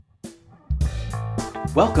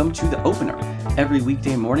Welcome to The Opener. Every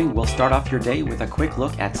weekday morning, we'll start off your day with a quick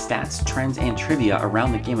look at stats, trends, and trivia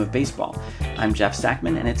around the game of baseball. I'm Jeff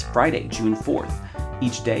Sackman, and it's Friday, June 4th.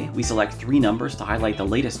 Each day, we select three numbers to highlight the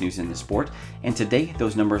latest news in the sport, and today,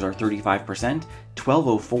 those numbers are 35%,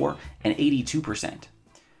 1204, and 82%.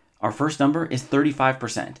 Our first number is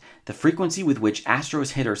 35%, the frequency with which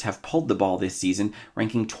Astros hitters have pulled the ball this season,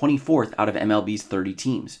 ranking 24th out of MLB's 30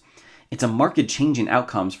 teams. It's a marked change in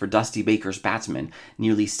outcomes for Dusty Baker's batsmen,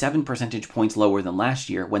 nearly 7 percentage points lower than last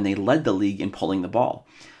year when they led the league in pulling the ball.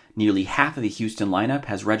 Nearly half of the Houston lineup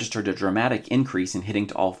has registered a dramatic increase in hitting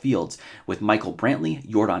to all fields, with Michael Brantley,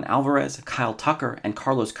 Yordan Alvarez, Kyle Tucker, and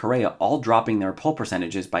Carlos Correa all dropping their pull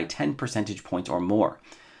percentages by 10 percentage points or more.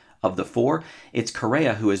 Of the four, it's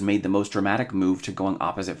Correa who has made the most dramatic move to going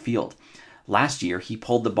opposite field. Last year, he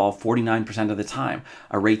pulled the ball 49% of the time,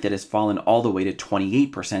 a rate that has fallen all the way to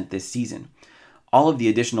 28% this season. All of the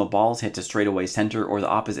additional balls hit to straightaway center or the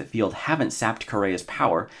opposite field haven't sapped Correa's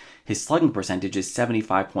power. His slugging percentage is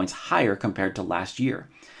 75 points higher compared to last year.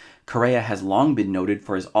 Correa has long been noted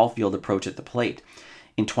for his all-field approach at the plate.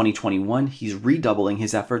 In 2021, he's redoubling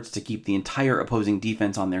his efforts to keep the entire opposing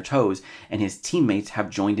defense on their toes, and his teammates have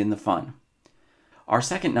joined in the fun. Our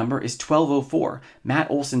second number is 1204, Matt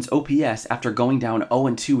Olson's OPS after going down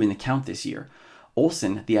 0-2 in the count this year.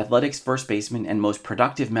 Olson, the Athletics' first baseman and most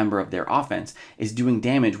productive member of their offense, is doing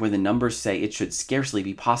damage where the numbers say it should scarcely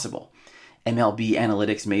be possible. MLB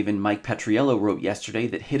analytics maven Mike Petriello wrote yesterday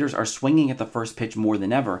that hitters are swinging at the first pitch more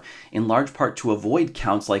than ever, in large part to avoid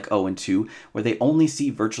counts like 0-2, where they only see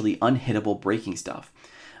virtually unhittable breaking stuff.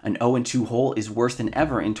 An 0-2 hole is worse than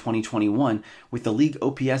ever in 2021, with the league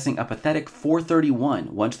OPSing a pathetic .431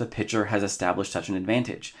 once the pitcher has established such an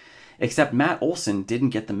advantage. Except Matt Olson didn't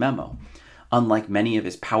get the memo. Unlike many of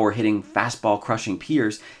his power-hitting, fastball-crushing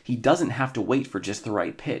peers, he doesn't have to wait for just the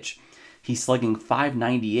right pitch. He's slugging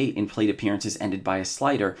 .598 in plate appearances ended by a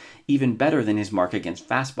slider, even better than his mark against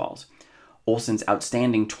fastballs. Olson's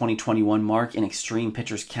outstanding 2021 mark in extreme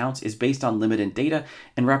pitchers counts is based on limited data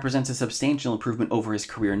and represents a substantial improvement over his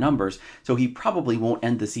career numbers, so he probably won't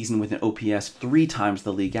end the season with an OPS 3 times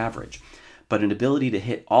the league average. But an ability to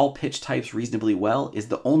hit all pitch types reasonably well is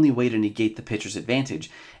the only way to negate the pitcher's advantage,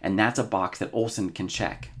 and that's a box that Olson can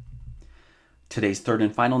check. Today's third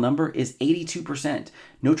and final number is 82%,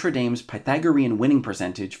 Notre Dame's Pythagorean winning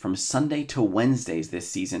percentage from Sunday to Wednesdays this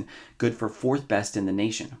season, good for 4th best in the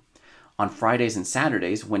nation. On Fridays and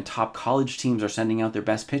Saturdays, when top college teams are sending out their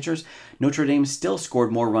best pitchers, Notre Dame still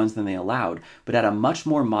scored more runs than they allowed, but at a much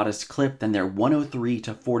more modest clip than their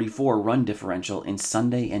 103-44 run differential in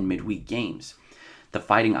Sunday and midweek games. The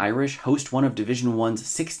Fighting Irish host one of Division I's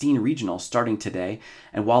 16 regionals starting today,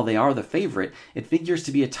 and while they are the favorite, it figures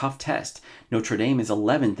to be a tough test. Notre Dame is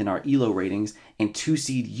 11th in our ELO ratings, and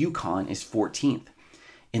 2-seed UConn is 14th.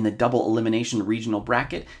 In the double elimination regional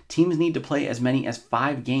bracket, teams need to play as many as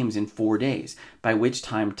 5 games in 4 days, by which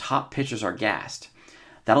time top pitchers are gassed.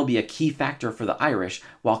 That'll be a key factor for the Irish,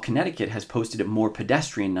 while Connecticut has posted more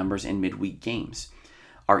pedestrian numbers in midweek games.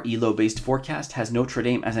 Our ELO-based forecast has Notre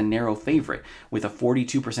Dame as a narrow favorite, with a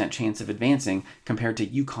 42% chance of advancing compared to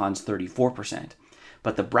UConn's 34%.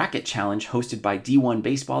 But the bracket challenge hosted by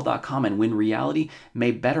D1Baseball.com and Win Reality may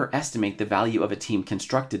better estimate the value of a team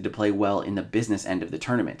constructed to play well in the business end of the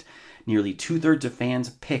tournament. Nearly 2/3 of fans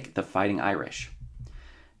pick the Fighting Irish.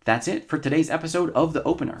 That's it for today's episode of The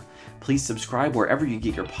Opener. Please subscribe wherever you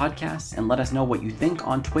get your podcasts and let us know what you think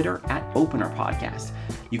on Twitter @OpenerPodcast.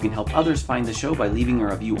 You can help others find the show by leaving a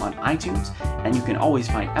review on iTunes, and you can always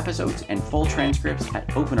find episodes and full transcripts at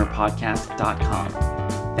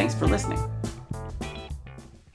openerpodcast.com. Thanks for listening.